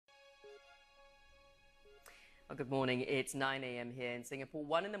Well, good morning. It's 9 a.m. here in Singapore,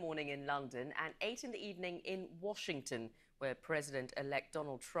 1 in the morning in London, and 8 in the evening in Washington, where President-elect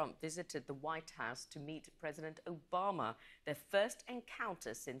Donald Trump visited the White House to meet President Obama, their first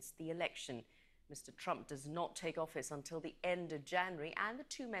encounter since the election. Mr. Trump does not take office until the end of January, and the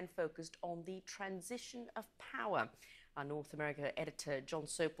two men focused on the transition of power. Our North America editor John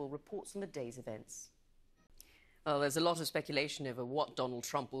Sopel reports on the day's events. Well, there's a lot of speculation over what Donald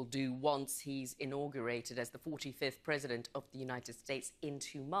Trump will do once he's inaugurated as the 45th president of the United States in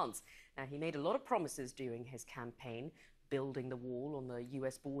 2 months. Now, he made a lot of promises during his campaign, building the wall on the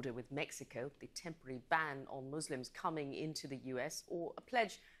U.S. border with Mexico, the temporary ban on Muslims coming into the U.S., or a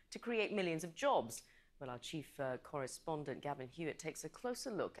pledge to create millions of jobs. Well, our chief correspondent, Gavin Hewitt, takes a closer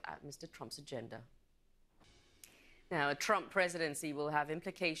look at Mr. Trump's agenda. Now, a Trump presidency will have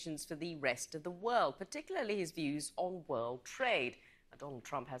implications for the rest of the world, particularly his views on world trade. Now, Donald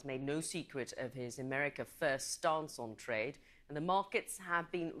Trump has made no secret of his America First stance on trade, and the markets have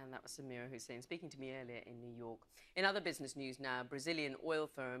been... And that was Samira Hussein speaking to me earlier in New York. In other business news now, Brazilian oil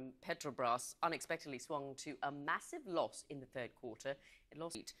firm Petrobras unexpectedly swung to a massive loss in the third quarter. It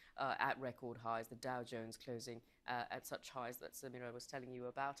lost at record highs, the Dow Jones closing at such highs that Samira was telling you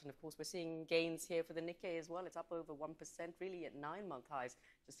about. And of course, we're seeing gains here for the Nikkei as well. It's up over 1%, really at 9-month highs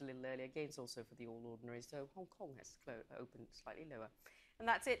just a little earlier. Gains also for the All Ordinaries, so Hong Kong has opened slightly lower. And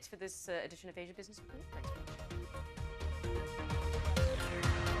that's it for this edition of Asia Business Report. Thanks very much.